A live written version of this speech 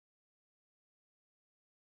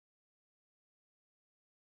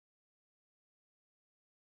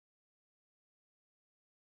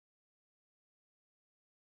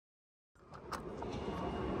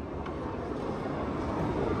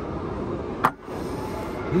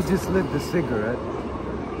He just lit the cigarette.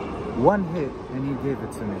 One hit and he gave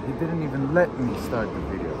it to me. He didn't even let me start the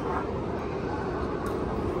video.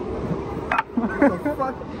 What the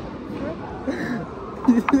fuck?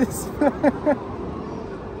 Yes.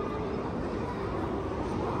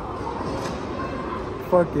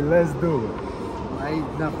 Fuck it, let's do it.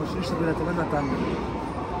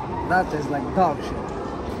 That is like dog shit.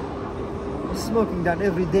 I'm smoking that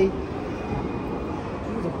every day.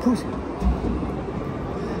 You're a pussy.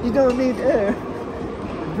 You don't need air.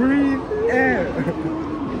 Breathe air.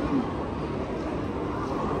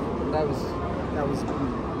 That was cool.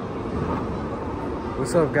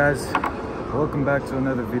 What's up, guys? Welcome back to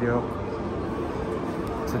another video.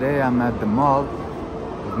 Today I'm at the mall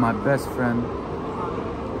with my best friend.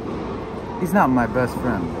 He's not my best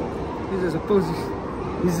friend. He's just a pussy.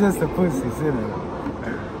 He's just a pussy, isn't it?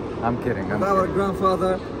 I'm kidding. Our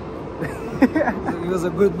grandfather. He was a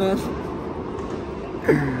good man.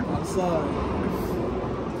 I'm sorry.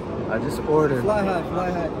 I just ordered. Fly high, fly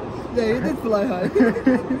high. Yeah, you did fly high.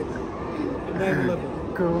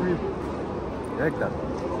 9/11. Cool. Like that.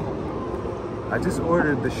 I just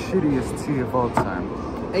ordered the shittiest tea of all time.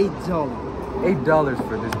 $8. $8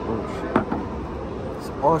 for this bullshit. It's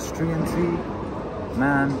Austrian tea,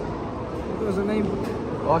 man. What was the name?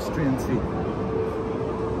 Austrian tea.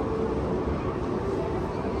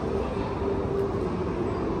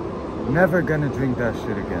 Never gonna drink that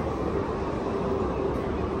shit again.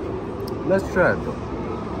 Let's try it though.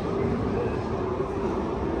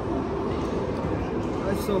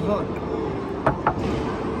 That's so hot.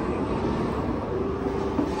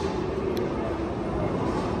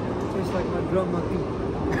 Tastes like my grandma tea.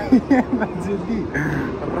 Yeah, Bajidi.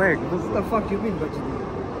 Right. What the fuck you mean, Bajidi?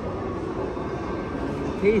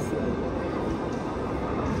 Tastes like.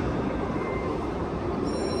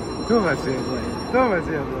 Toma cedo. Toma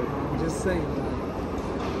cedo. I'm just saying.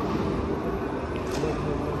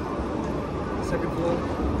 Second floor.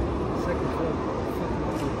 Second floor.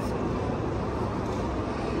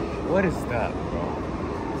 What is that, bro?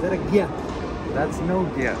 Is that a gyal? That's no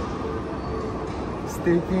gift.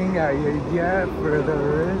 Sticking out your gap for the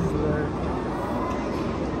Rizzler.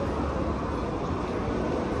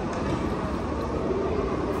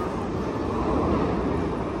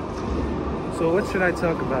 So what should I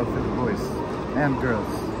talk about for the boys and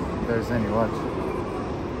girls, if there's any watching?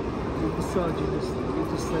 You misogynist. You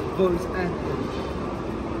just said boys and girls.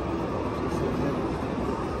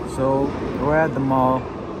 So we're at the mall.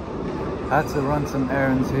 Had to run some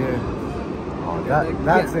errands here. Oh,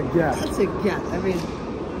 that's a gap. That's a gap. I mean,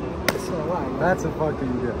 it's alright. That's a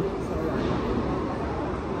fucking gap. It's alright.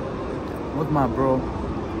 With my bro.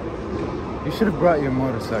 You should have brought your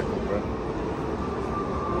motorcycle, bro.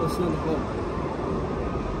 Oh, it's not a boat.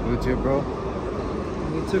 With your bro?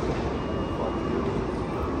 We took it.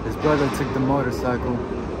 His brother took the motorcycle.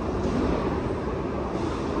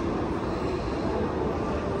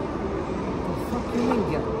 What the fuck you mean,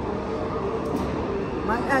 gap?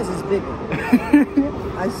 My ass is bigger.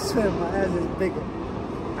 I swear my ass is bigger.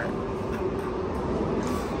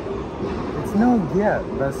 It's no gap.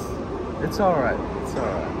 It's alright. It's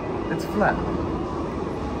alright. It's flat.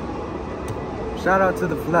 Shout out to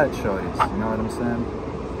the flat shorties, you know what I'm saying?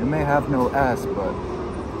 You may have no ass, but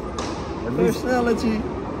at least Personality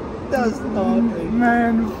does not.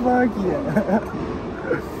 man, fuck yeah.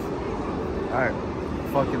 Alright,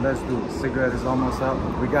 fuck it, let's do it. Cigarette is almost out.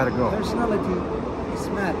 We gotta go. Personality is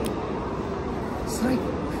mad. It's like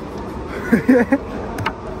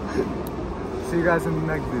See you guys in the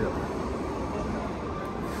next video.